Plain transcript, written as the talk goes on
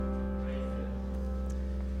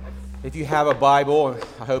If you have a Bible,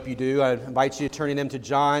 I hope you do, I invite you to turn them to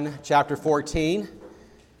John chapter 14.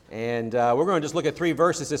 And we're going to just look at 3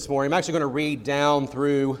 verses this morning. I'm actually going to read down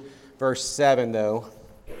through verse 7, though,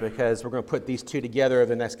 because we're going to put these two together over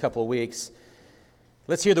the next couple of weeks.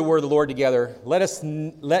 Let's hear the word of the Lord together.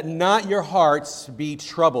 Let not your hearts be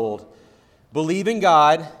troubled. Believe in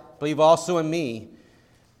God, believe also in me.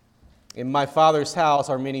 In my Father's house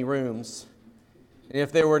are many rooms. And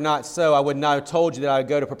if there were not so, I would not have told you that I would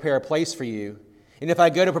go to prepare a place for you. And if I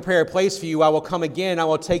go to prepare a place for you, I will come again, I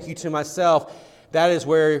will take you to myself. That is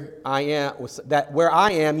where I am, that where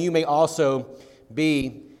I am, you may also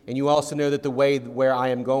be, and you also know that the way where I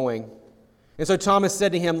am going. And so Thomas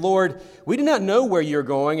said to him, Lord, we do not know where you're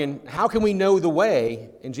going, and how can we know the way?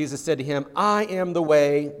 And Jesus said to him, I am the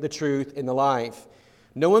way, the truth, and the life.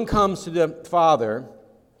 No one comes to the Father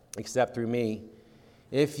except through me.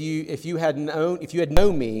 If you had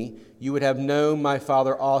known me, you would have known my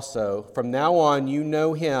Father also. From now on, you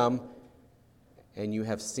know him, and you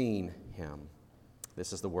have seen him.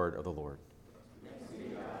 This is the word of the Lord.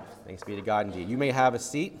 Thanks be to God indeed. You may have a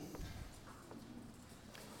seat.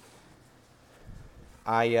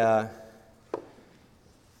 I'm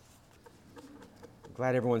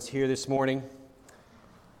glad everyone's here this morning.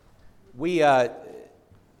 We're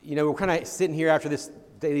kind of sitting here after this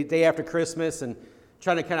day after Christmas and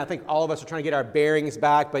trying to I think all of us are trying to get our bearings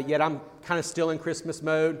back, but yet I'm kind of still in Christmas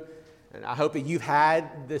mode. And I hope that you've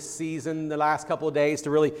had this season, the last couple of days, to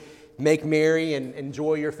really make merry and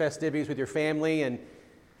enjoy your festivities with your family. And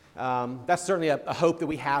that's certainly a hope that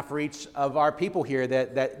we have for each of our people here,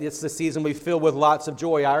 that it's the season we fill with lots of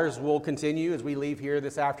joy. Ours will continue as we leave here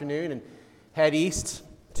this afternoon and head east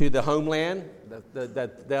to the homeland.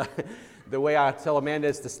 The way I tell Amanda,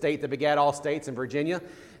 it's the state that begat all states in Virginia.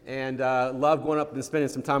 And love going up and spending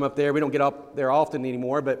some time up there. We don't get up there often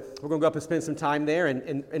anymore, but we're going to go up and spend some time there.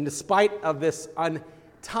 And despite of this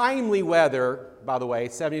untimely weather, by the way,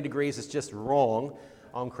 70 degrees is just wrong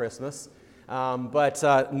on Christmas. But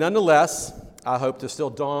nonetheless, I hope to still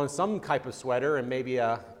don some type of sweater and maybe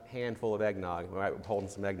a handful of eggnog. All right, we're holding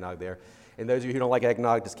some eggnog there. And those of you who don't like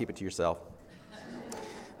eggnog, just keep it to yourself.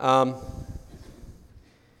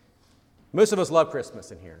 Most of us love Christmas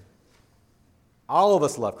in here. All of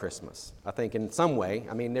us love Christmas, I think, in some way.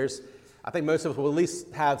 I mean, I think most of us will at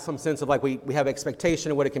least have some sense of like we have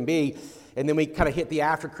expectation of what it can be, and then we kind of hit the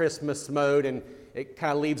after Christmas mode, and it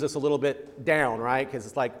kind of leaves us a little bit down, right? Because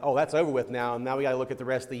it's like, oh, that's over with now, and now we got to look at the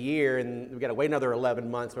rest of the year, and we got to wait another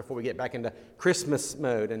 11 months before we get back into Christmas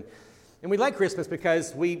mode. And we like Christmas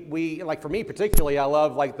because we like, for me particularly, I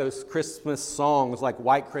love like those Christmas songs like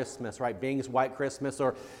White Christmas, right? Bing's White Christmas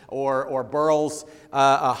or Burl's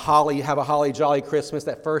Holly, Have a Holly Jolly Christmas.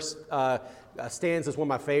 That first stanza is one of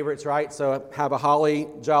my favorites, right? So have a holly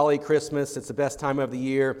jolly Christmas. It's the best time of the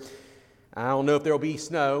year. I don't know if there will be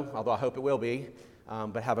snow, although I hope it will be,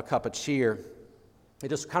 but have a cup of cheer. It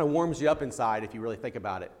just kind of warms you up inside if you really think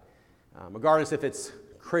about it. Regardless if it's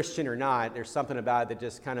Christian or not, there's something about it that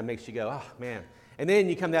just kind of makes you go, oh, man. And then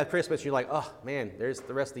you come to that Christmas, you're like, oh, man, there's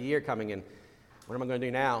the rest of the year coming, and what am I going to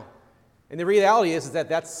do now? And the reality is that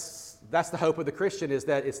that's the hope of the Christian, is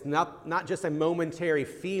that it's not just a momentary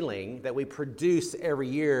feeling that we produce every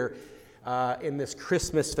year in this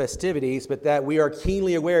Christmas festivities, but that we are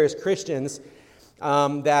keenly aware as Christians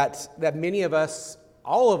that many of us,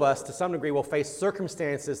 all of us to some degree, will face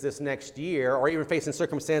circumstances this next year, or even facing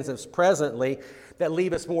circumstances presently, that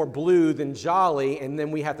leave us more blue than jolly, and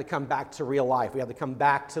then we have to come back to real life. We have to come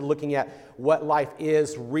back to looking at what life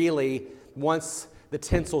is really once the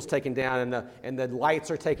tinsel's taken down and the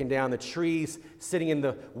lights are taken down, the trees sitting in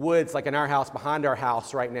the woods like in our house, behind our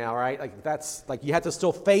house right now, right? Like that's like you have to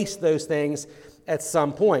still face those things at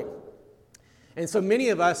some point. And so many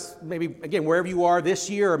of us, maybe, again, wherever you are this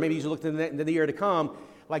year, or maybe you look into the year to come,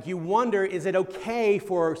 like you wonder, is it okay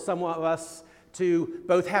for some of us to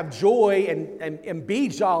both have joy and be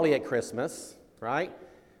jolly at Christmas, right?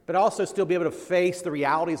 But also still be able to face the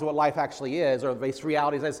realities of what life actually is, or face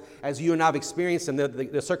realities as you and I have experienced them,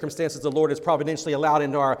 the circumstances the Lord has providentially allowed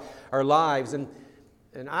into our lives. And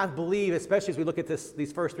I believe, especially as we look at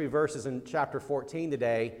these first 3 verses in chapter 14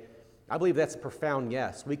 today, I believe that's a profound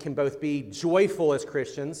yes. We can both be joyful as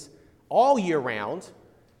Christians all year round.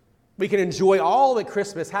 We can enjoy all that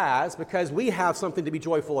Christmas has because we have something to be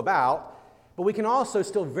joyful about. But we can also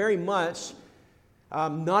still very much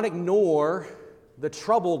not ignore the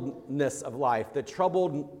troubledness of life, the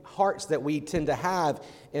troubled hearts that we tend to have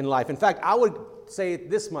in life. In fact, I would say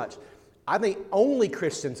this much. I think only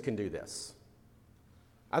Christians can do this.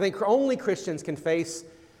 I think only Christians can face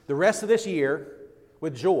the rest of this year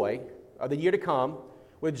with joy, or the year to come,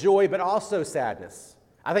 with joy, but also sadness.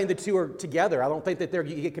 I think the two are together. I don't think that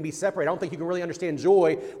it can be separated. I don't think you can really understand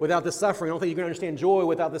joy without the suffering. I don't think you can understand joy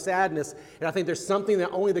without the sadness. And I think there's something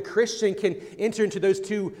that only the Christian can enter into those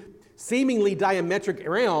two seemingly diametric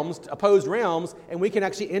realms, opposed realms, and we can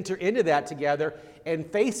actually enter into that together and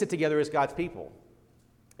face it together as God's people.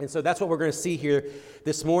 And so that's what we're going to see here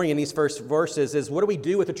this morning in these first verses is what do we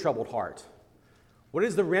do with a troubled heart? What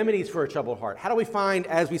is the remedies for a troubled heart? How do we find,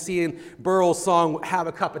 as we see in Burrell's song, Have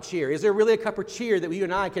a Cup of Cheer? Is there really a cup of cheer that you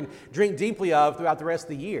and I can drink deeply of throughout the rest of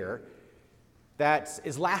the year that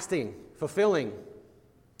is lasting, fulfilling,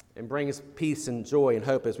 and brings peace and joy and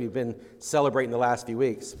hope as we've been celebrating the last few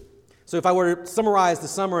weeks? So if I were to summarize the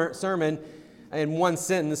summer sermon in one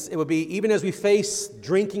sentence, it would be, even as we face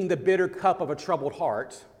drinking the bitter cup of a troubled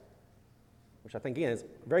heart, which I think, again, is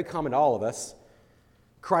very common to all of us,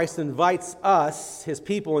 Christ invites us, his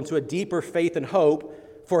people, into a deeper faith and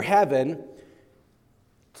hope for heaven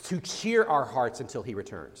to cheer our hearts until he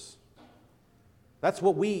returns. That's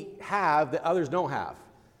what we have that others don't have.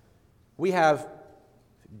 We have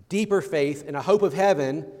deeper faith and a hope of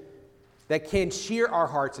heaven that can cheer our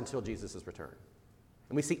hearts until Jesus' return.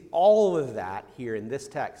 And we see all of that here in this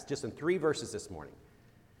text, just in 3 verses this morning.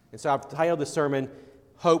 And so I've titled the sermon,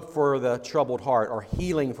 Hope for the Troubled Heart, or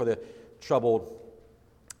Healing for the Troubled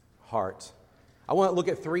Heart. I want to look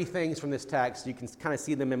at 3 things from this text. You can kind of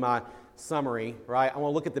see them in my summary, right? I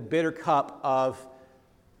want to look at the bitter cup of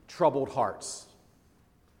troubled hearts.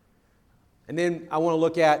 And then I want to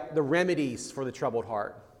look at the remedies for the troubled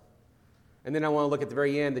heart. And then I want to look at the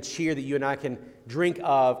very end, the cheer that you and I can drink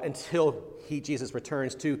of until Jesus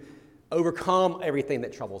returns to overcome everything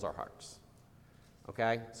that troubles our hearts.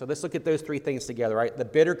 Okay? So let's look at those 3 things together, right? The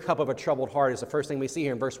bitter cup of a troubled heart is the first thing we see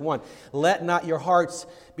here in verse 1. Let not your hearts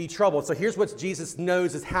be troubled. So here's what Jesus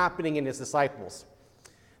knows is happening in his disciples.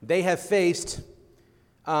 They have faced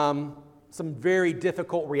some very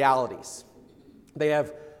difficult realities. They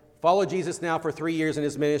have followed Jesus now for 3 years in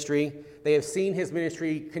his ministry. They have seen his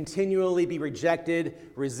ministry continually be rejected,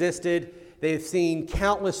 resisted. They have seen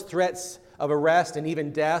countless threats of arrest and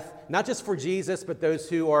even death, not just for Jesus, but those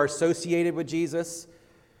who are associated with Jesus.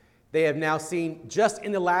 They have now seen, just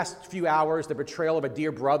in the last few hours, the betrayal of a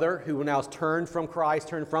dear brother who now has turned from Christ,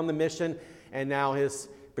 turned from the mission, and now is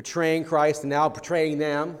betraying Christ and now betraying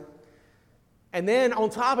them. And then on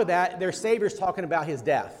top of that, their Savior's talking about his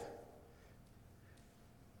death.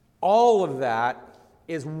 All of that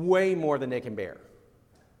is way more than they can bear.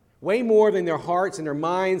 Way more than their hearts and their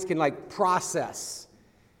minds can process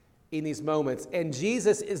in these moments. And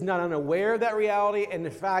Jesus is not unaware of that reality. And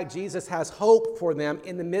in fact, Jesus has hope for them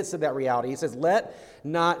in the midst of that reality. He says, let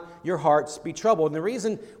not your hearts be troubled. And the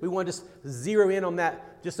reason we want to just zero in on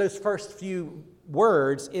that, just those first few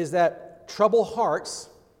words, is that troubled hearts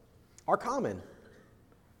are common.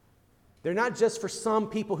 They're not just for some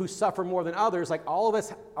people who suffer more than others. Like, all of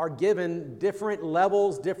us are given different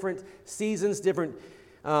levels, different seasons, different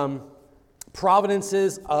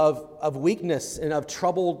providences of weakness and of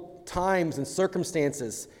troubled times and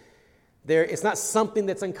circumstances. It's not something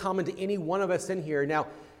that's uncommon to any one of us in here. Now,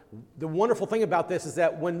 the wonderful thing about this is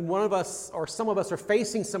that when one of us or some of us are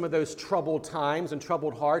facing some of those troubled times and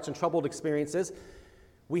troubled hearts and troubled experiences,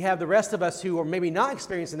 we have the rest of us who are maybe not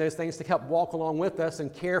experiencing those things to help walk along with us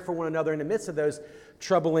and care for one another in the midst of those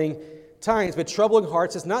troubling times. But troubling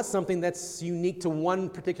hearts is not something that's unique to one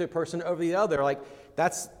particular person over the other.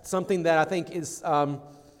 That's something that I think is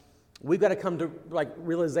we've got to come to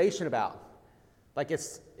realization about.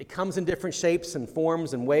 It comes in different shapes and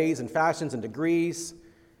forms and ways and fashions and degrees.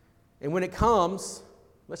 And when it comes,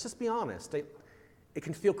 let's just be honest, it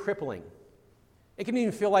can feel crippling. It can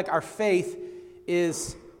even feel like our faith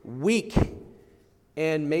is weak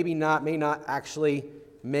and may not actually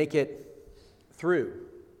make it through.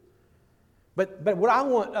 But what I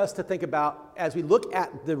want us to think about as we look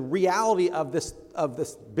at the reality of this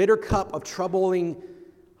bitter cup of troubled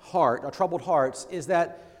hearts, is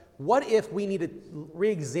that what if we need to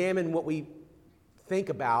re-examine what we think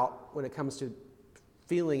about when it comes to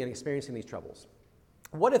feeling and experiencing these troubles?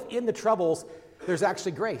 What if in the troubles there's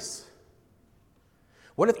actually grace?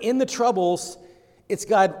 What if in the troubles it's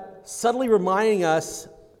God subtly reminding us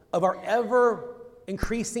of our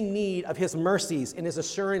ever-increasing need of his mercies and his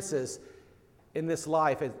assurances in this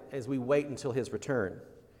life as we wait until his return?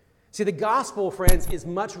 See, the gospel, friends, is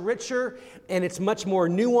much richer, and it's much more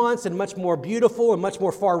nuanced and much more beautiful and much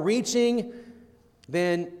more far-reaching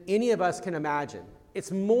than any of us can imagine.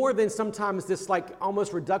 It's more than sometimes this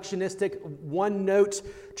almost reductionistic, one-note,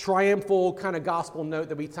 triumphal kind of gospel note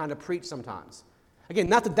that we kind of preach sometimes. Again,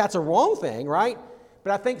 not that that's a wrong thing, right?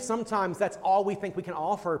 But I think sometimes that's all we think we can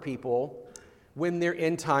offer people when they're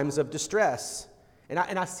in times of distress.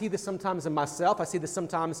 And I see this sometimes in myself. I see this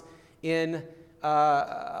sometimes in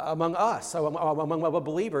among us, so among other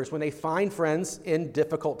believers. When they find friends in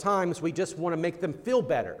difficult times, we just want to make them feel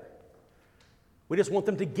better. We just want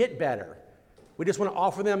them to get better. We just want to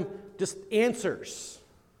offer them just answers.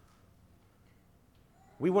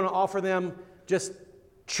 We want to offer them just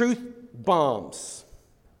truth bombs.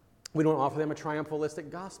 We don't offer them a triumphalistic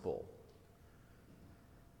gospel.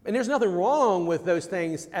 And there's nothing wrong with those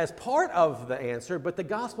things as part of the answer, but the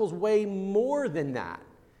gospel is way more than that.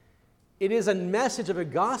 It is a message of a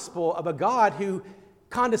gospel of a God who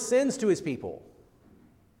condescends to his people,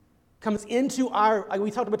 comes into our, we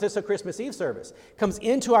talked about this at Christmas Eve service, comes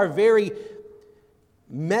into our very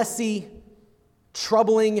messy,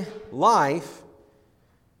 troubling life,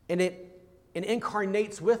 and it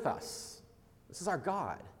incarnates with us. This is our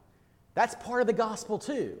God. That's part of the gospel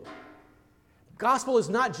too. Gospel is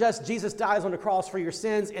not just Jesus dies on the cross for your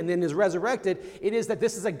sins and then is resurrected. It is that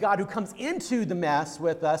this is a God who comes into the mess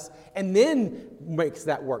with us and then makes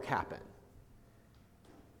that work happen.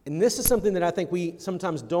 And this is something that I think we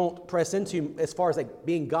sometimes don't press into as far as like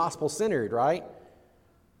being gospel-centered, right?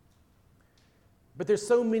 But there's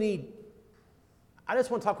so many. I just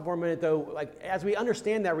want to talk for a minute, though, like as we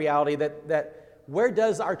understand that reality, that where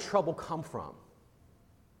does our trouble come from?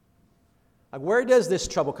 Like, where does this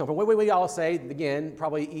trouble come from? We all say, again,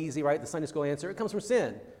 probably easy, right? The Sunday school answer, it comes from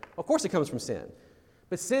sin. Of course it comes from sin.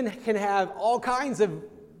 But sin can have all kinds of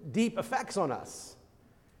deep effects on us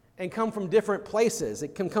and come from different places.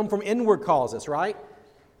 It can come from inward causes, right?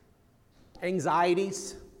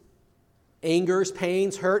 Anxieties, angers,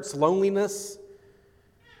 pains, hurts, loneliness.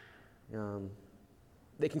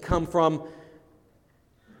 They can come from...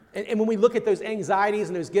 And when we look at those anxieties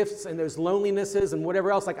and those gifts and those lonelinesses and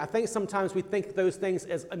whatever else, like I think sometimes we think those things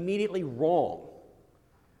as immediately wrong.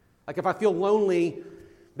 Like if I feel lonely,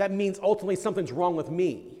 that means ultimately something's wrong with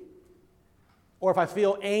me. Or if I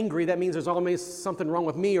feel angry, that means there's always something wrong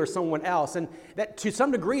with me or someone else. And that to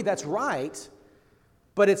some degree, that's right.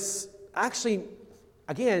 But it's actually,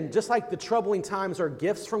 again, just like the troubling times are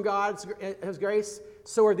gifts from God's His grace,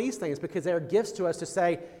 so are these things, because they are gifts to us to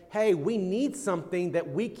say, hey, we need something that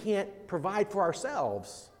we can't provide for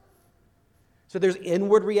ourselves. So there's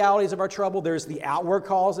inward realities of our trouble. There's the outward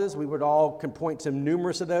causes. We would all can point to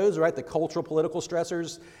numerous of those, right? The cultural, political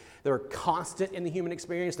stressors that are constant in the human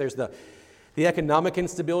experience. There's the economic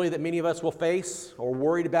instability that many of us will face or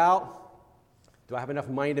worried about. Do I have enough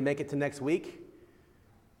money to make it to next week?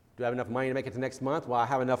 Do I have enough money to make it to next month? Will I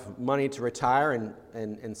have enough money to retire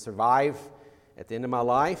and survive at the end of my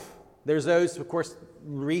life? There's those, of course,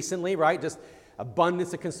 recently, right? Just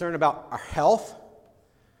abundance of concern about our health.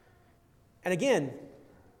 And again,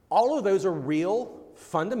 all of those are real,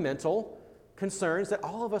 fundamental concerns that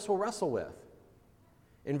all of us will wrestle with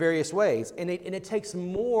in various ways. And it takes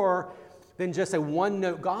more than just a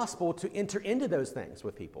one-note gospel to enter into those things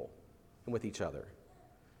with people and with each other.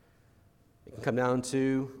 It can come down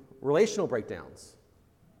to relational breakdowns.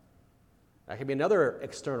 That can be another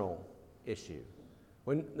external issue.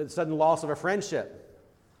 When the sudden loss of a friendship,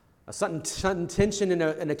 a sudden tension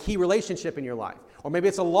in a key relationship in your life. Or maybe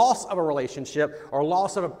it's a loss of a relationship or a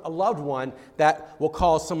loss of a loved one that will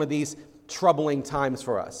cause some of these troubling times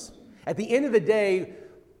for us. At the end of the day,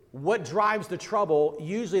 what drives the trouble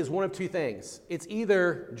usually is one of two things. It's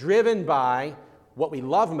either driven by what we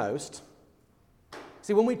love most.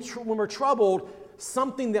 See, when we're troubled,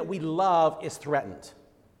 something that we love is threatened.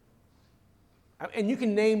 And you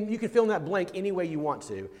can fill in that blank any way you want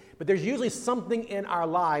to, but there's usually something in our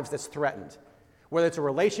lives that's threatened. Whether it's a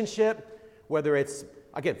relationship, whether it's,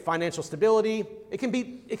 again, financial stability, it can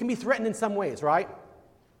be threatened in some ways, right?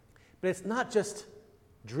 But it's not just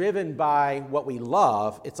driven by what we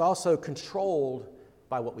love, it's also controlled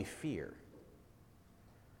by what we fear.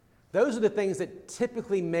 Those are the things that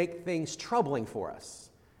typically make things troubling for us,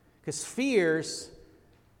 because fears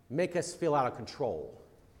make us feel out of control.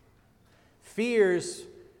 Fears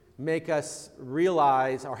make us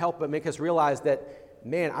realize, or help but make us realize that,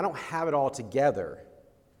 man, I don't have it all together.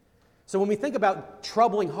 So when we think about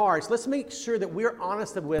troubling hearts, let's make sure that we're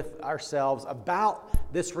honest with ourselves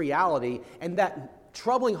about this reality, and that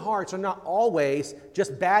troubling hearts are not always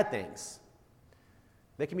just bad things.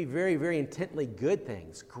 They can be very, very intently good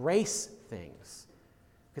things, grace things,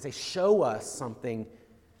 because they show us something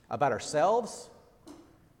about ourselves.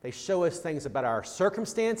 They show us things about our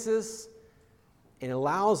circumstances. And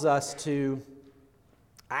allows us to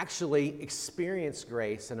actually experience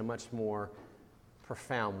grace in a much more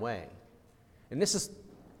profound way. And this is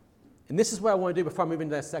what I want to do before I move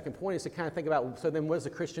into that second point, is to kind of think about, so then what does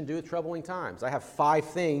a Christian do with troubling times? I have 5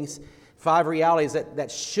 things, 5 realities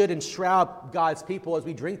that should enshroud God's people as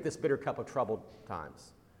we drink this bitter cup of troubled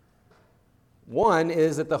times. One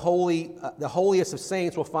is that the holiest of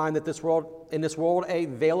saints will find that in this world a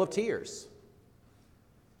veil of tears.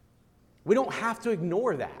 We don't have to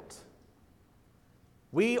ignore that.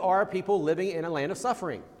 We are people living in a land of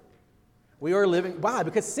suffering. We are living, why?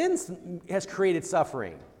 Because sin has created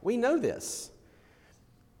suffering. We know this.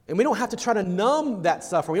 And we don't have to try to numb that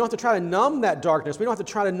suffering. We don't have to try to numb that darkness. We don't have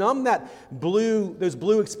to try to numb those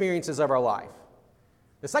blue experiences of our life.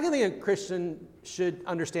 The second thing a Christian should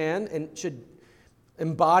understand and should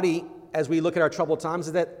embody as we look at our troubled times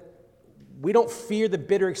is that we don't fear the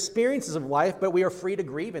bitter experiences of life, but we are free to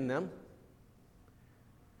grieve in them.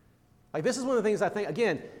 Like, this is one of the things I think,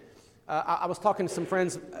 again, I was talking to some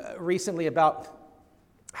friends recently about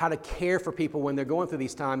how to care for people when they're going through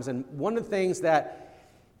these times. And one of the things that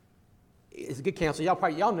is a good counselor,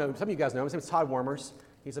 y'all know, some of you guys know him, his name is Todd Wormers.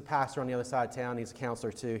 He's a pastor on the other side of town. He's a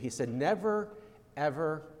counselor too. He said, never,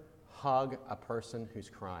 ever hug a person who's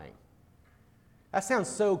crying. That sounds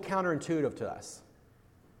so counterintuitive to us.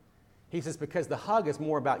 He says, because the hug is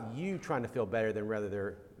more about you trying to feel better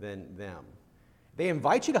than them. They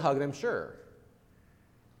invite you to hug them, sure.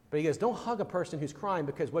 But he goes, don't hug a person who's crying,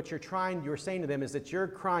 because what you're saying to them is that your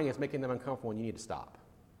crying is making them uncomfortable and you need to stop.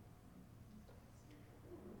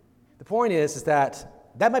 The point is that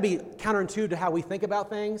might be counterintuitive to how we think about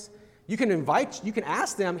things. You can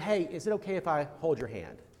ask them, hey, is it okay if I hold your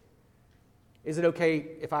hand? Is it okay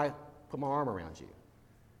if I put my arm around you?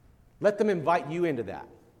 Let them invite you into that.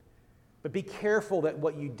 But be careful that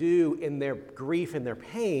what you do in their grief and their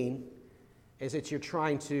pain is that you're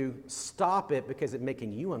trying to stop it because it's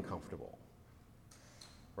making you uncomfortable.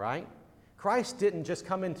 Right? Christ didn't just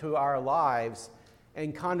come into our lives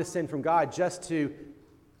and condescend from God just to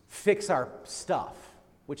fix our stuff,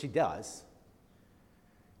 which he does.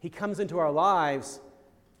 He comes into our lives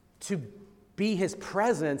to be his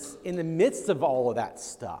presence in the midst of all of that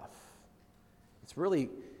stuff. It's really,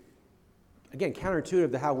 again,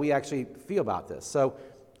 counterintuitive to how we actually feel about this. So,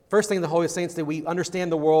 first thing the Holy Saints do, we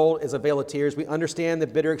understand the world is a veil of tears. We understand the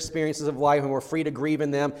bitter experiences of life, and we're free to grieve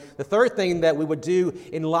in them. The third thing that we would do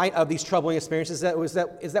in light of these troubling experiences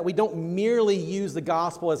is that we don't merely use the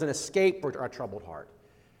gospel as an escape for our troubled heart.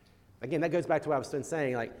 Again, that goes back to what I've been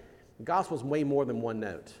saying. Like, the gospel is way more than one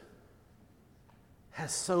note. It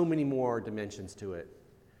has so many more dimensions to it,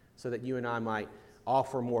 so that you and I might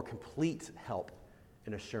offer more complete help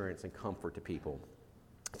and assurance and comfort to people.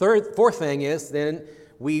 Fourth thing is then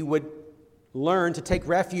we would learn to take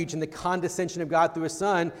refuge in the condescension of God through his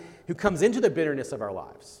Son, who comes into the bitterness of our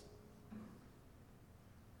lives.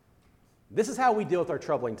 This is how we deal with our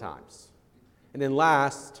troubling times. And then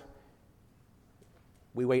last,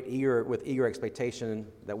 we wait with eager expectation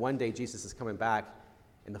that one day Jesus is coming back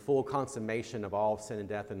and the full consummation of all sin and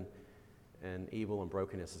death and evil and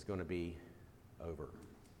brokenness is going to be over.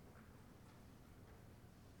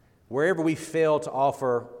 Wherever we fail to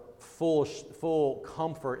offer full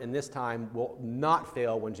comfort in this time will not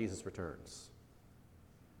fail when Jesus returns.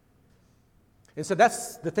 And so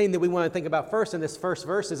that's the thing that we want to think about first in this first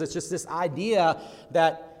verse is it's just this idea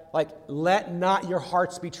that, like, let not your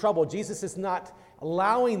hearts be troubled. Jesus is not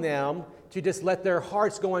allowing them to just let their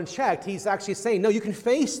hearts go unchecked. He's actually saying, no, you can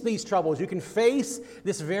face these troubles. You can face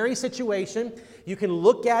this very situation. You can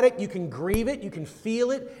look at it. You can grieve it. You can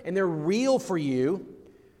feel it. And they're real for you.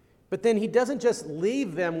 But then he doesn't just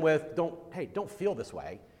leave them with, don't feel this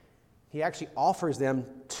way. He actually offers them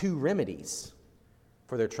 2 remedies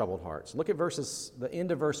for their troubled hearts. Look at the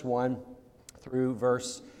end of verse 1 through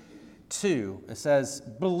verse 2. It says,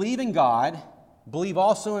 believe in God, believe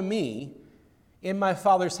also in me. In my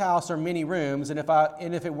Father's house are many rooms, and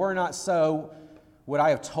if it were not so, would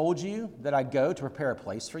I have told you that I go to prepare a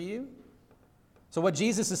place for you? So what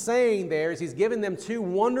Jesus is saying there is he's given them 2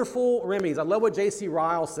 wonderful remedies. I love what J.C.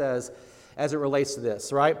 Ryle says as it relates to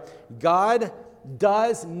this, right? God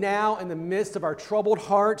does now, in the midst of our troubled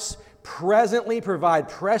hearts, presently provide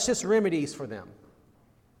precious remedies for them.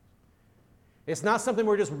 It's not something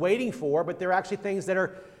we're just waiting for, but they're actually things that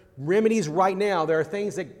are remedies right now. There are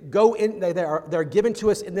things that go in, that are given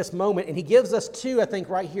to us in this moment, and he gives us 2, I think,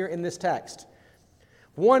 right here in this text.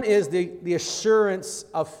 One is the assurance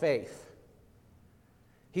of faith.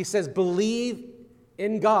 He says, believe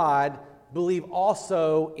in God, believe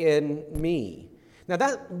also in me. Now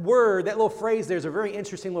that word, that little phrase there is a very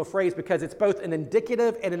interesting little phrase because it's both an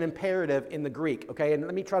indicative and an imperative in the Greek, okay? And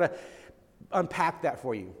let me try to unpack that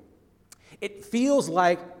for you. It feels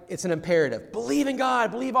like it's an imperative. Believe in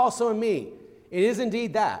God, believe also in me. It is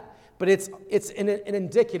indeed that. But it's an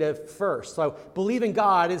indicative first. So believe in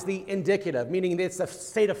God is the indicative, meaning it's a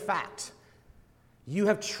state of fact. You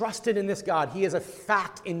have trusted in this God. He is a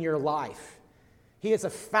fact in your life. He is a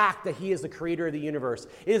fact that He is the creator of the universe.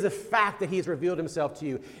 It is a fact that He has revealed Himself to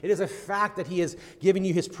you. It is a fact that He has given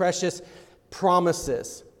you His precious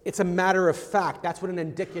promises. It's a matter of fact. That's what an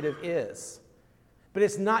indicative is. But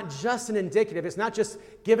it's not just an indicative. It's not just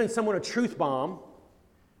giving someone a truth bomb,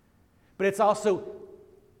 but it's also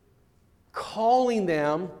calling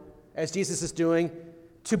them, as Jesus is doing,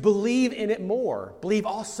 to believe in it more. Believe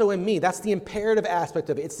also in me. That's the imperative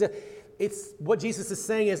aspect of it. It's what Jesus is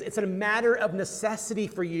saying is it's a matter of necessity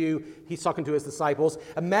for you. He's talking to His disciples.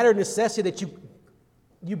 A matter of necessity that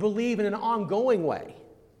you believe in an ongoing way.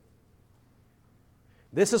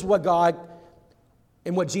 This is what God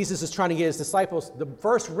and what Jesus is trying to get His disciples. The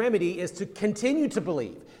first remedy is to continue to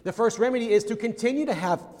believe. The first remedy is to continue to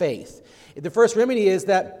have faith. The first remedy is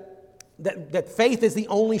that faith is the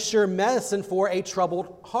only sure medicine for a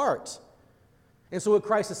troubled heart. And so what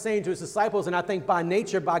Christ is saying to His disciples, and I think by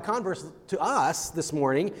nature, by converse to us this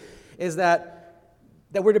morning, is that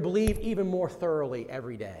we're to believe even more thoroughly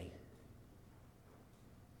every day.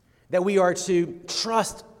 That we are to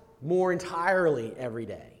trust more entirely every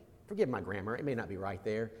day. Forgive my grammar. It may not be right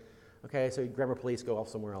there. Okay, so grammar police, go off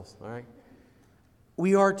somewhere else. All right?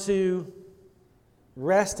 We are to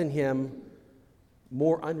rest in Him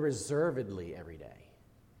more unreservedly every day.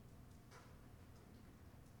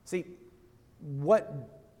 See,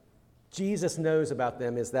 what Jesus knows about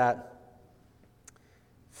them is that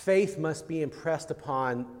faith must be impressed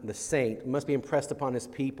upon the saint, must be impressed upon His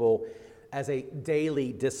people as a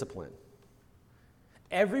daily discipline.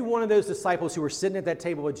 Every one of those disciples who were sitting at that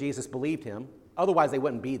table with Jesus believed Him, otherwise they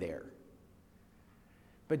wouldn't be there.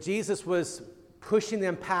 But Jesus was pushing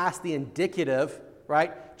them past the indicative,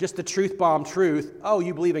 right? Just the truth bomb truth. Oh,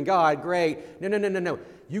 you believe in God, great. No.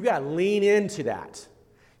 You got to lean into that.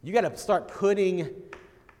 You got to start putting,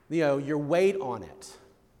 your weight on it.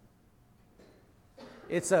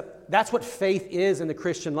 That's what faith is in the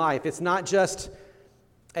Christian life. It's not just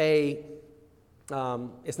an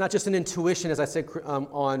intuition, as I said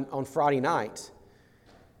on Friday night.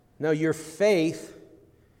 No, your faith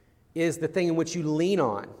is the thing in which you lean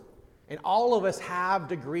on. And all of us have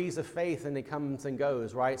degrees of faith, and it comes and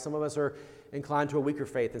goes, right? Some of us are inclined to a weaker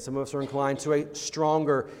faith, and some of us are inclined to a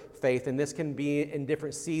stronger faith, and this can be in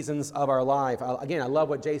different seasons of our life. Again, I love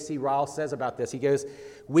what J.C. Ryle says about this. He goes,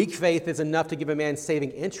 weak faith is enough to give a man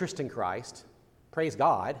saving interest in Christ. Praise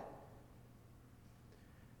God.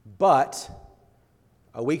 But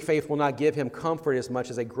a weak faith will not give him comfort as much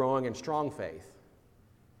as a growing and strong faith.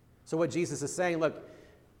 So what Jesus is saying, look,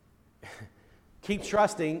 keep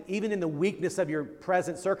trusting even in the weakness of your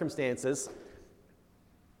present circumstances.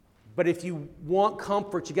 But if you want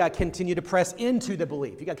comfort, you got to continue to press into the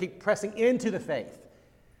belief. You got to keep pressing into the faith.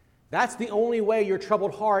 That's the only way your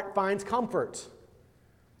troubled heart finds comfort.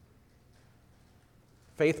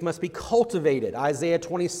 Faith must be cultivated. Isaiah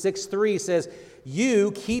 26:3 says,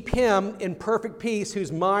 you keep him in perfect peace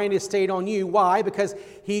whose mind is stayed on you. Why? Because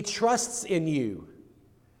he trusts in you.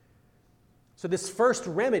 So this first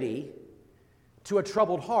remedy to a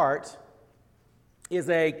troubled heart is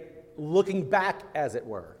a looking back, as it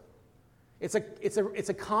were. It's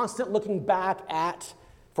a constant looking back at,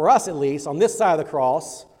 for us at least, on this side of the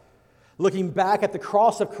cross, looking back at the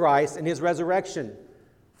cross of Christ and His resurrection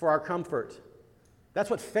for our comfort. That's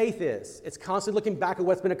what faith is. It's constantly looking back at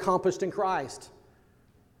what's been accomplished in Christ.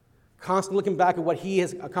 Constantly looking back at what He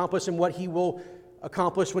has accomplished and what He will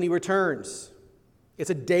accomplish when He returns. It's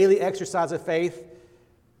a daily exercise of faith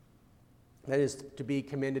that is to be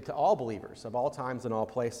commended to all believers of all times and all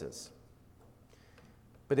places.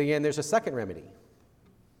 But again, there's a second remedy.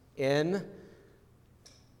 In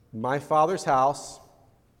my Father's house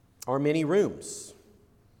are many rooms.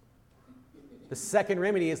 The second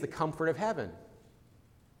remedy is the comfort of heaven.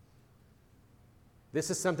 This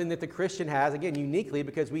is something that the Christian has, again, uniquely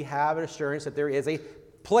because we have an assurance that there is a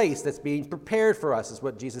place that's being prepared for us, is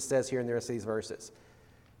what Jesus says here in the rest of these verses.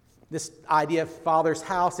 This idea of Father's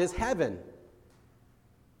house is heaven.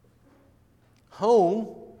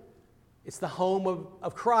 Home, it's the home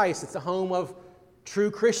of Christ. It's the home of true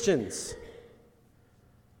Christians.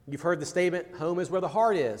 You've heard the statement, home is where the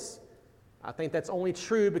heart is. I think that's only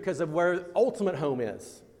true because of where ultimate home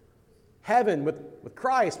is. Heaven with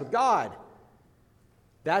Christ, with God.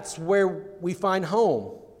 That's where we find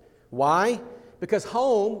home. Why? Because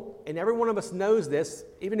home, and every one of us knows this,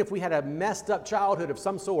 even if we had a messed up childhood of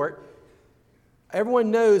some sort,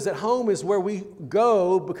 everyone knows that home is where we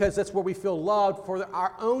go because that's where we feel loved for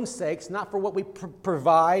our own sakes, not for what we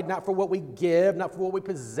provide, not for what we give, not for what we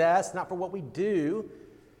possess, not for what we do,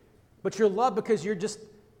 but you're loved because you're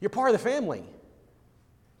part of the family.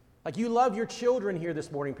 Like you love your children here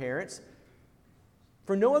this morning, parents,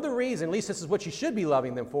 for no other reason, at least this is what you should be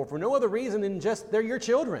loving them for no other reason than just they're your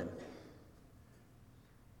children.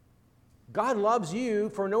 God loves you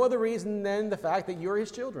for no other reason than the fact that you're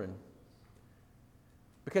His children,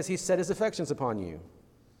 because He set His affections upon you.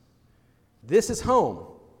 This is home,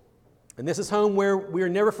 and this is home where we are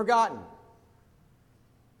never forgotten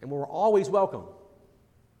and where we're always welcome.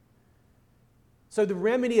 So the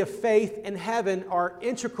remedy of faith and heaven are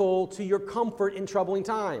integral to your comfort in troubling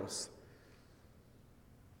times.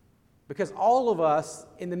 Because all of us,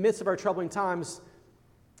 in the midst of our troubling times,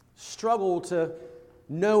 struggle to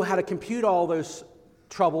know how to compute all those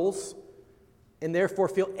troubles and therefore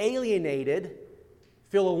feel alienated,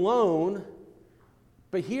 feel alone.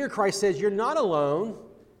 But here Christ says, you're not alone.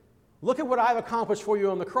 Look at what I've accomplished for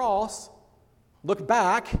you on the cross. Look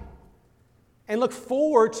back and look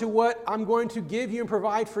forward to what I'm going to give you and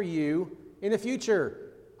provide for you in the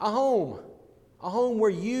future. A home where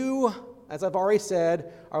you, as I've already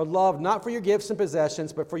said, are loved not for your gifts and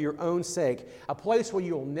possessions, but for your own sake. A place where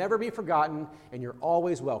you will never be forgotten and you're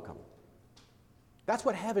always welcome. That's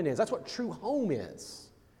what heaven is. That's what true home is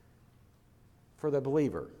for the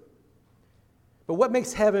believer. But what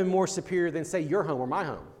makes heaven more superior than, say, your home or my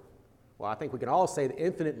home? Well, I think we can all say the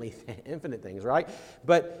infinite things, right?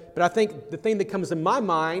 But I think the thing that comes to my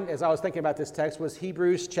mind as I was thinking about this text was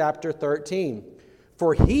Hebrews chapter 13.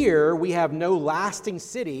 For here we have no lasting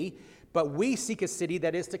city, but we seek a city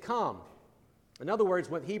that is to come. In other words,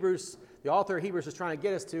 what the author of Hebrews is trying to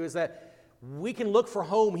get us to is that we can look for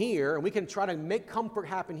home here, and we can try to make comfort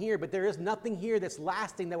happen here, but there is nothing here that's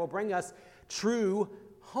lasting that will bring us true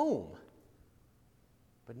home.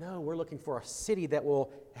 But no, we're looking for a city that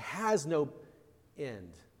has no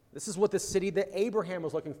end. This is what the city that Abraham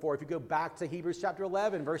was looking for. If you go back to Hebrews chapter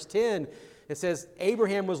 11, verse 10, it says,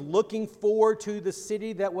 Abraham was looking forward to the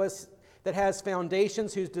city that has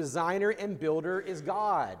foundations, whose designer and builder is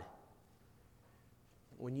God.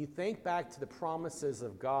 When you think back to the promises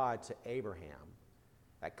of God to Abraham,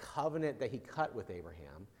 that covenant that He cut with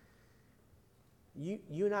Abraham,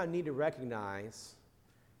 you and I need to recognize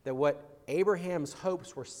that what Abraham's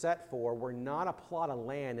hopes were set for were not a plot of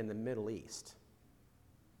land in the Middle East.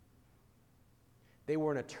 They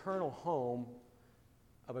were an eternal home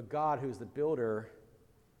of a God who's the builder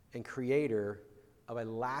and creator of a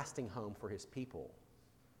lasting home for His people,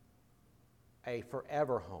 a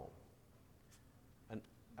forever home,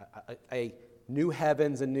 a new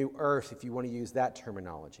heavens and new earth, if you want to use that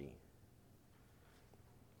terminology.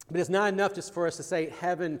 But it's not enough just for us to say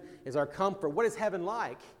heaven is our comfort. What is heaven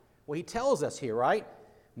like? Well, He tells us here, right?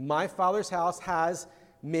 My Father's house has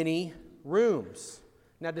many rooms.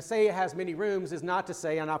 Now, to say it has many rooms is not to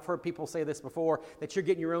say, and I've heard people say this before, that you're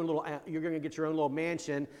going to get your own little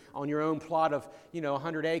mansion on your own plot of,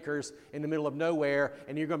 100 acres in the middle of nowhere,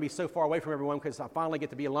 and you're going to be so far away from everyone because I finally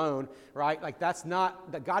get to be alone, right? Like that's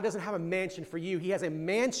not, that God doesn't have a mansion for you. He has a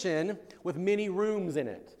mansion with many rooms in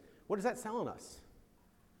it. What is that telling us?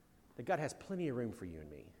 That God has plenty of room for you and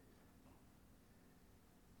me.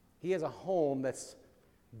 He has a home that's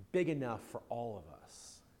big enough for all of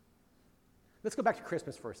us. Let's go back to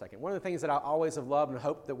Christmas for a second. One of the things that I always have loved and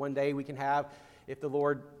hope that one day we can have, if the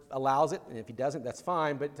Lord allows it, and if He doesn't, that's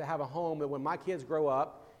fine, but to have a home that when my kids grow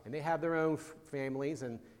up and they have their own families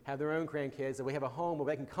and have their own grandkids, that we have a home where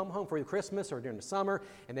they can come home for Christmas or during the summer,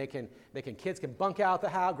 and kids can bunk out the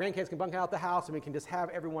house, grandkids can bunk out the house, and we can just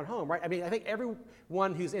have everyone home, right? I mean, I think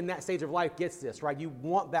everyone who's in that stage of life gets this, right? You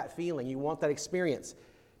want that feeling, you want that experience.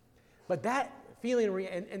 But that feeling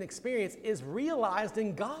and experience is realized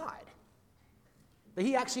in God. That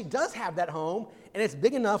He actually does have that home, and it's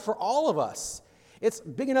big enough for all of us. It's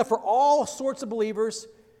big enough for all sorts of believers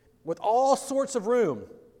with all sorts of room,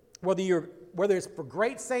 whether it's for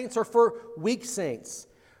great saints or for weak saints.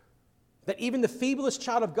 That even the feeblest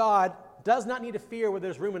child of God does not need to fear whether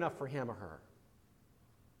there's room enough for him or her.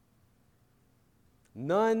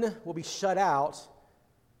 None will be shut out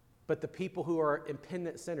but the people who are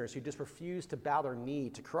impenitent sinners, who just refuse to bow their knee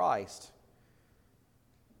to Christ.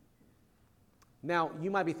 Now, you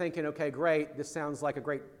might be thinking, okay, great, this sounds like a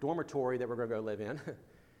great dormitory that we're going to go live in,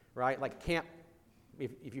 right? Like camp.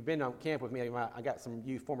 If you've been on camp with me, I got some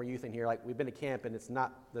former youth in here. Like, we've been to camp, and it's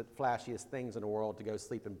not the flashiest things in the world to go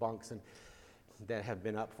sleep in bunks and that have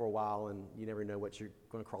been up for a while, and you never know what you're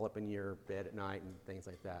going to crawl up in your bed at night and things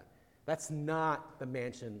like that. That's not the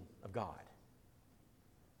mansion of God.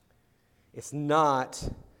 It's not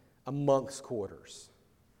a monk's quarters.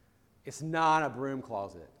 It's not a broom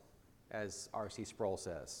closet, as R.C. Sproul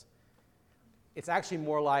says. It's actually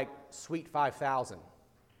more like Suite 5000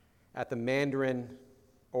 at the Mandarin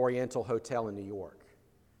Oriental Hotel in New York.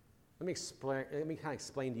 Let me kind of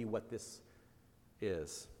explain to you what this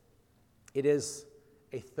is. It is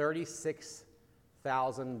a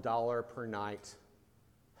 $36,000 per night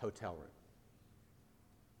hotel room.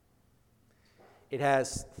 It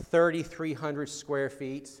has 3,300 square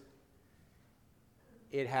feet.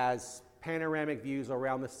 It has panoramic views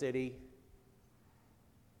around the city.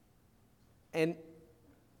 And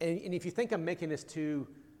if you think I'm making this too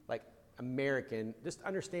like American, just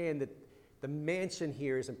understand that the mansion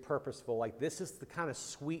here isn't purposeful. Like, this is the kind of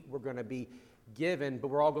suite we're going to be given, but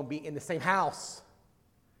we're all going to be in the same house.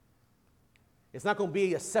 It's not going to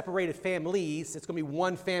be a separated families. It's going to be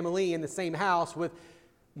one family in the same house with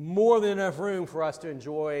more than enough room for us to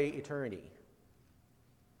enjoy eternity.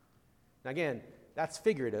 Now again, that's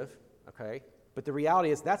figurative, okay? But the reality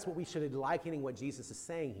is that's what we should be likening what Jesus is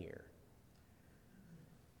saying here.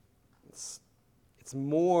 It's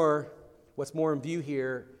more, what's more in view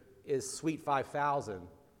here is Suite 5,000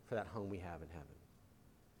 for that home we have in heaven.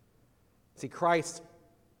 See, Christ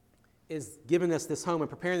is giving us this home and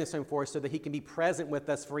preparing this home for us so that he can be present with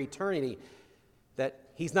us for eternity.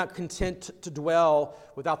 That he's not content to dwell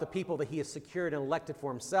without the people that he has secured and elected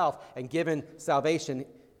for himself and given salvation.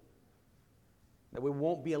 That we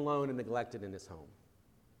won't be alone and neglected in this home.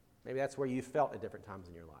 Maybe that's where you felt at different times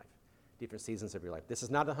in your life, different seasons of your life. This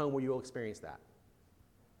is not the home where you will experience that.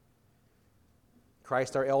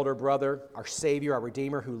 Christ, our elder brother, our Savior, our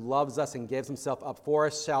Redeemer, who loves us and gives himself up for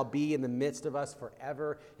us, shall be in the midst of us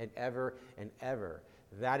forever and ever and ever.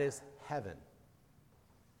 That is heaven.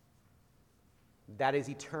 That is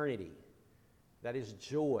eternity. That is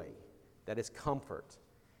joy. That is comfort.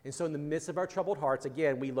 And so in the midst of our troubled hearts,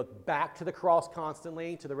 again, we look back to the cross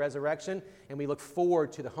constantly, to the resurrection, and we look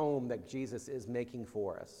forward to the home that Jesus is making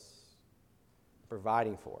for us,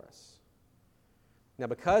 providing for us. Now,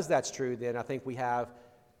 because that's true, then I think we have,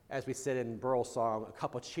 as we said in Burl's song, a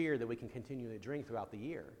cup of cheer that we can continually drink throughout the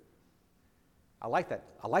year. I like that.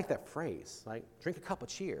 I like that phrase, like, drink a cup of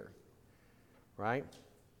cheer, right?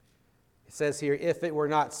 It says here, if it were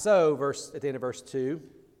not so, at the end of verse 2,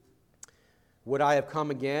 would I have come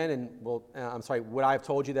again would I have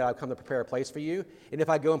told you that I've come to prepare a place for you? And if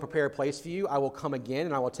I go and prepare a place for you, I will come again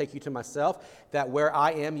and I will take you to myself, that where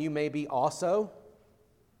I am, you may be also.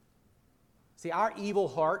 See, our evil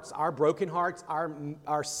hearts, our broken hearts,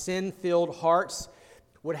 our sin-filled hearts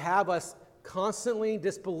would have us constantly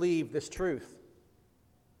disbelieve this truth.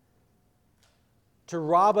 To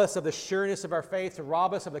rob us of the sureness of our faith, to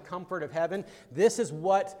rob us of the comfort of heaven. This is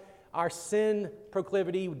what our sin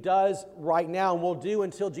proclivity does right now and will do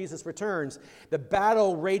until Jesus returns. The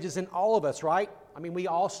battle rages in all of us, right? I mean, we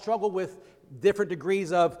all struggle with different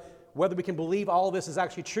degrees of whether we can believe all of this is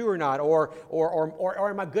actually true or not, or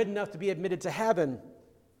am I good enough to be admitted to heaven?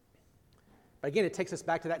 But again, it takes us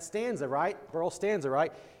back to that stanza, right? Burl's stanza,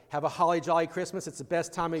 right? Have a holly jolly Christmas. It's the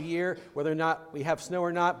best time of year, whether or not we have snow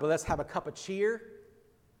or not, but let's have a cup of cheer.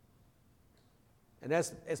 And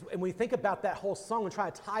as we think about that whole song and try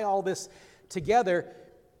to tie all this together,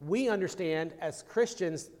 we understand as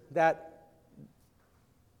Christians that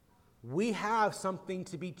we have something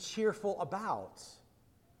to be cheerful about.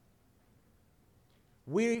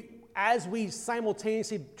 As we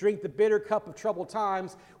simultaneously drink the bitter cup of troubled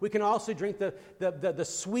times, we can also drink the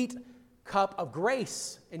sweet cup of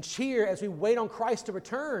grace and cheer as we wait on Christ to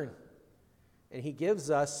return. And he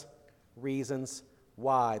gives us reasons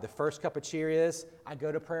why. The first cup of cheer is, I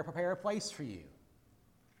go to prayer, prepare a place for you.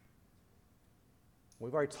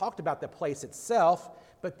 We've already talked about the place itself,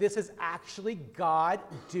 but this is actually God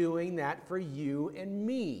doing that for you and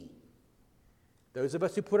me. Those of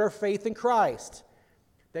us who put our faith in Christ.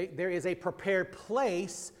 There is a prepared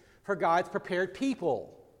place for God's prepared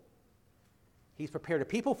people. He's prepared a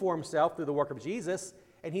people for himself through the work of Jesus,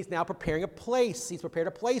 and he's now preparing a place. He's prepared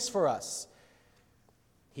a place for us.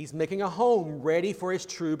 He's making a home ready for his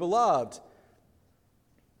true beloved.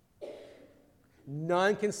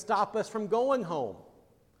 None can stop us from going home.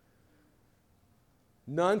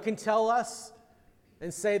 None can tell us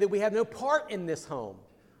and say that we have no part in this home.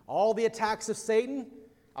 All the attacks of Satan,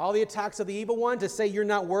 all the attacks of the evil one to say you're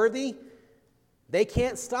not worthy, they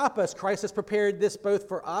can't stop us. Christ has prepared this both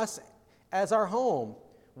for us as our home.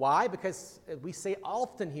 Why? Because we say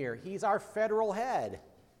often here, he's our federal head.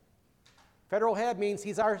 Federal head means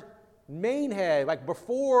he's our main head. Like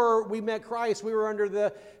before we met Christ, we were under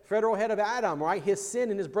the federal head of Adam, right? His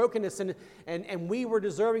sin and his brokenness, and we were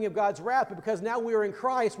deserving of God's wrath. But because now we are in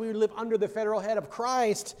Christ, we live under the federal head of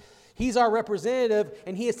Christ. He's our representative,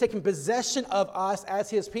 and he has taken possession of us as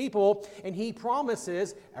his people, and he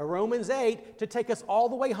promises, in Romans 8, to take us all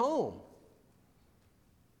the way home.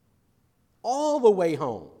 All the way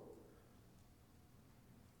home.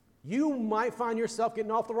 You might find yourself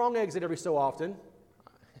getting off the wrong exit every so often.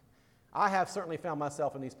 I have certainly found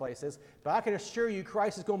myself in these places, but I can assure you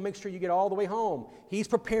Christ is going to make sure you get all the way home. He's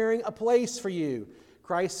preparing a place for you.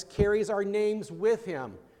 Christ carries our names with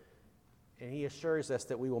him, and he assures us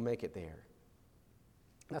that we will make it there.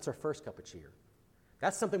 That's our first cup of cheer.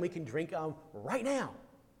 That's something we can drink of right now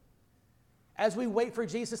as we wait for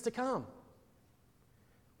Jesus to come.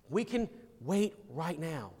 We can wait right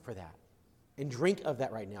now for that and drink of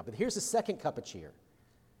that right now. But here's the second cup of cheer.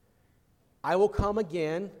 I will come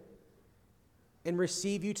again and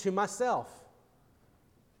receive you to myself.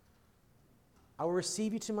 I will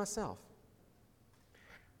receive you to myself.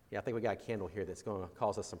 Yeah, I think we got a candle here that's going to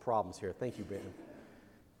cause us some problems here. Thank you, Britton.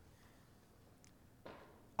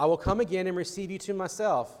 I will come again and receive you to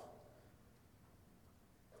myself.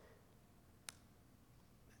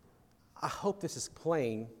 I hope this is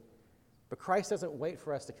plain, but Christ doesn't wait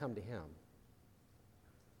for us to come to him.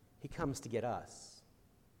 He comes to get us.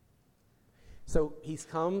 So he's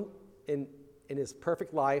come in his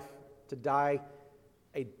perfect life to die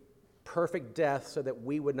a perfect death so that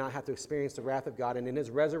we would not have to experience the wrath of God. And in his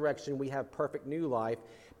resurrection, we have perfect new life.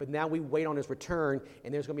 But now we wait on his return,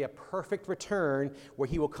 and there's going to be a perfect return where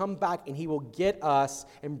he will come back and he will get us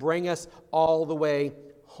and bring us all the way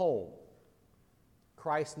home.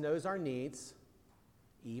 Christ knows our needs,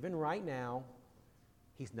 even right now.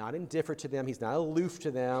 He's not indifferent to them. He's not aloof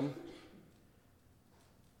to them.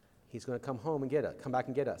 He's going to come home and come back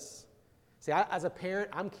and get us. See, as a parent,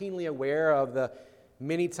 I'm keenly aware of the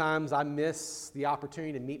many times I miss the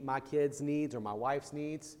opportunity to meet my kids' needs or my wife's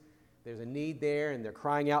needs. There's a need there, and they're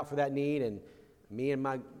crying out for that need, and me and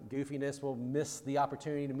my goofiness will miss the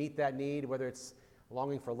opportunity to meet that need, whether it's a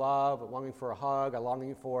longing for love, a longing for a hug, a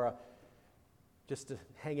longing for just to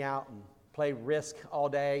hang out and play Risk all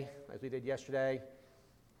day, as we did yesterday.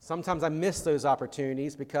 Sometimes I miss those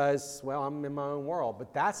opportunities because, well, I'm in my own world.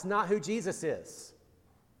 But that's not who Jesus is.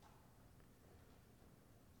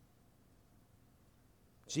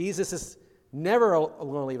 Jesus is never going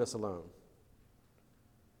to leave us alone.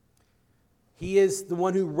 He is the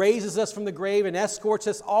one who raises us from the grave and escorts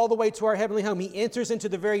us all the way to our heavenly home. He enters into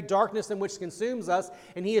the very darkness in which consumes us,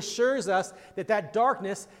 and he assures us that that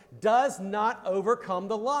darkness does not overcome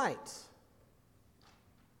the light.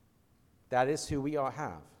 That is who we all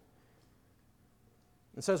have.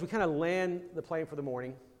 And so as we kind of land the plane for the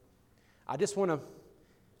morning, I just want to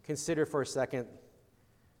consider for a second,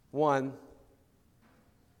 one,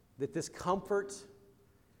 that this comfort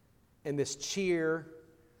and this cheer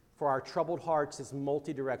for our troubled hearts is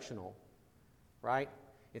multi-directional, right?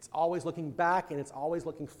 It's always looking back and it's always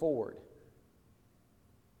looking forward.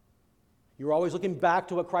 You're always looking back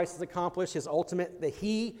to what Christ has accomplished, his ultimate, that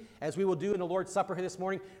he, as we will do in the Lord's Supper here this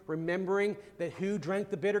morning, remembering that who drank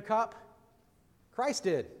the bitter cup? Christ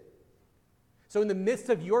did. So in the midst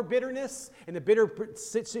of your bitterness and the bitter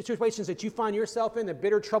situations that you find yourself in, the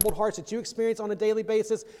bitter, troubled hearts that you experience on a daily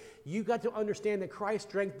basis, you've got to understand that Christ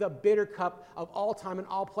drank the bitter cup of all time and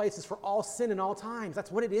all places for all sin and all times.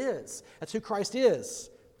 That's what it is. That's who Christ is.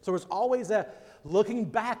 So there's always a looking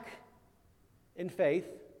back in faith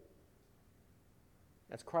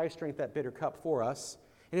as Christ drank that bitter cup for us.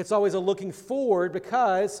 And it's always a looking forward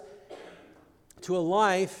because to a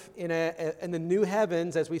life in the new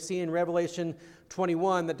heavens, as we see in Revelation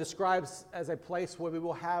 21, that describes as a place where we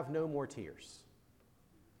will have no more tears.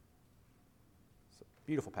 It's a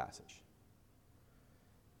beautiful passage.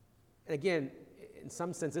 And again, in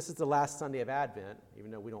some sense, this is the last Sunday of Advent, even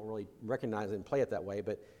though we don't really recognize it and play it that way,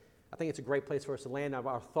 but I think it's a great place for us to land on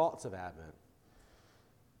our thoughts of Advent.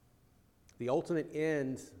 The ultimate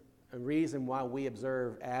end and reason why we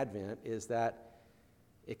observe Advent is that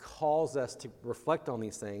it calls us to reflect on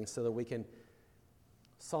these things so that we can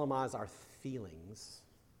solemnize our feelings.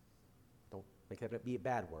 Don't make that be a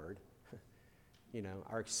bad word.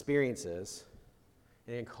 Our experiences.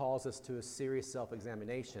 And it calls us to a serious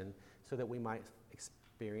self-examination so that we might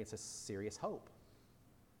experience a serious hope.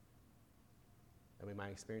 And we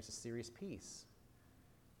might experience a serious peace.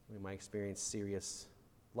 We might experience serious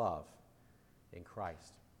love in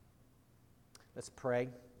Christ. Let's pray.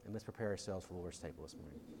 And let's prepare ourselves for the Lord's table this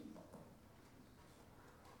morning.